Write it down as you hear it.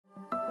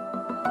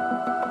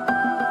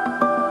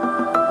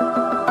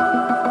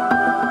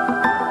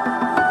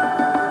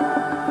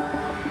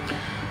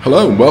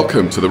Hello and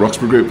welcome to the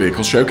Roxburgh Group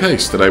Vehicle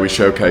Showcase. Today we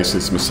showcase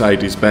this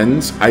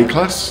Mercedes-Benz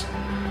A-Class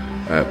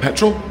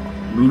petrol.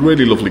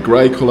 Really lovely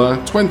grey colour,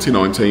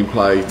 2019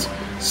 plate,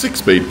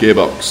 6-speed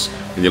gearbox,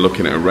 and you're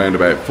looking at around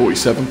about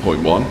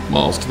 47.1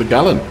 miles to the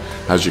gallon.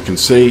 As you can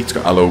see, it's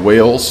got alloy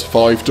wheels,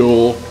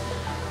 5-door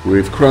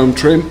with chrome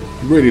trim,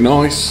 really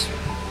nice.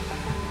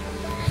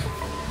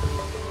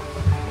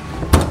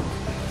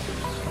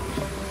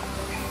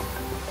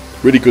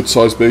 Really good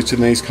size boot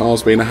in these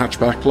cars, being a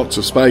hatchback, lots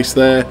of space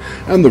there,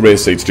 and the rear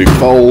seats do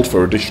fold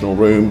for additional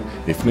room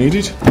if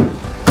needed.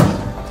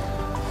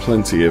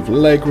 Plenty of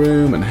leg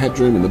room and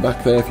headroom in the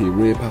back there for your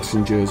rear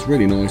passengers.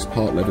 Really nice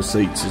part leather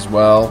seats as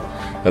well.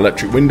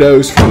 Electric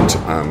windows, front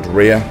and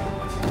rear.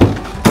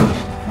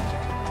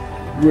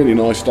 Really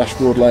nice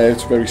dashboard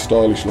layout, very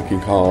stylish looking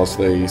cars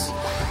these.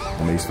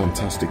 And these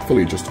fantastic,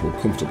 fully adjustable,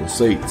 comfortable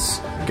seats.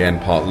 Again,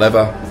 part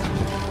leather.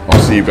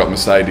 Obviously you've got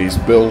Mercedes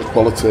build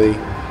quality,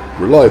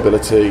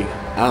 reliability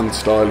and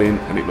styling,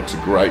 and it looks a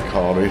great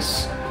car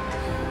this.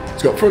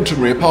 It's got front and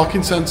rear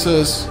parking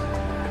sensors,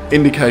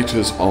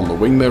 indicators on the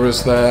wing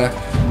mirrors there.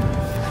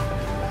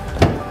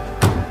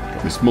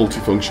 Got this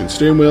multi-function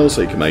steering wheel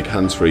so you can make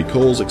hands-free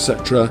calls,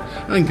 etc.,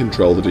 and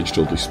control the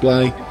digital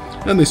display.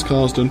 And this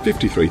car's done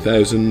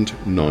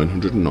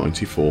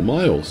 53,994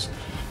 miles.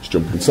 Let's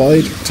jump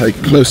inside, take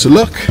a closer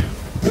look.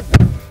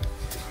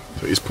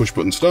 So it is push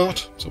button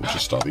start, so we'll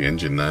just start the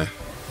engine there.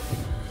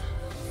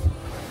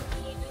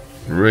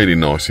 Really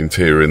nice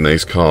interior in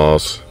these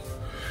cars.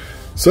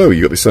 So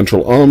you've got the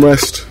central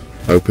armrest,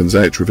 opens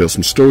out to reveal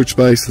some storage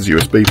space. There's a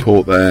USB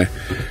port there.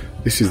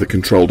 This is the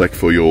control deck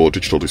for your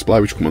digital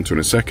display, which we'll come on to in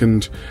a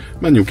second.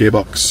 Manual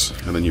gearbox,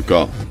 and then you've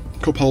got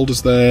cup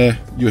holders there,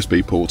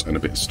 USB port, and a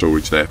bit of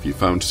storage there for your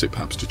phone to sit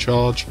perhaps to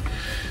charge.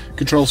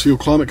 Controls for your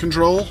climate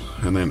control,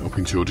 and then up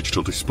into your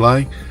digital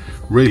display.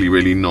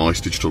 Really nice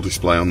digital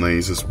display on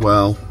these as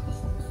well.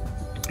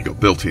 You've got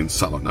built-in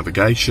satellite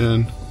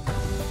navigation,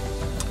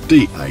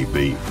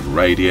 DAB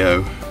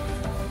radio,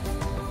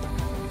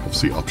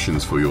 obviously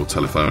options for your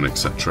telephone,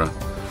 etc.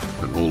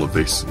 And all of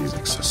this is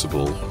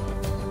accessible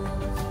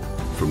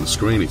from the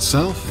screen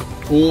itself,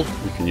 or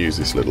you can use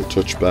this little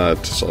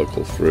touchpad to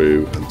cycle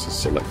through and to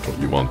select what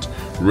you want.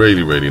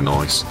 Really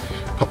nice.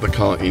 Pop the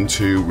car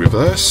into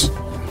reverse.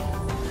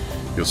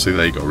 You'll see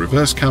there you've got a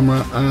reverse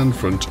camera and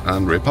front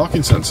and rear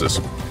parking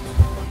sensors.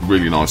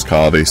 Really nice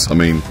car this. I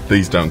mean,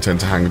 these don't tend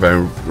to hang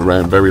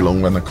around very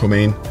long when they come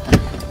in.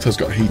 It has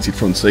got heated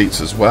front seats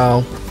as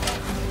well.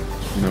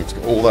 You know, it's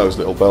got all those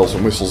little bells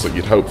and whistles that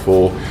you'd hope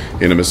for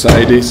in a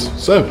Mercedes.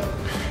 So,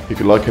 if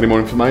you'd like any more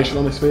information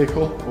on this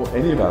vehicle or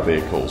any of our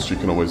vehicles, you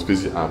can always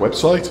visit our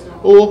website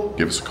or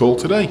give us a call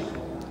today.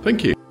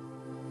 Thank you.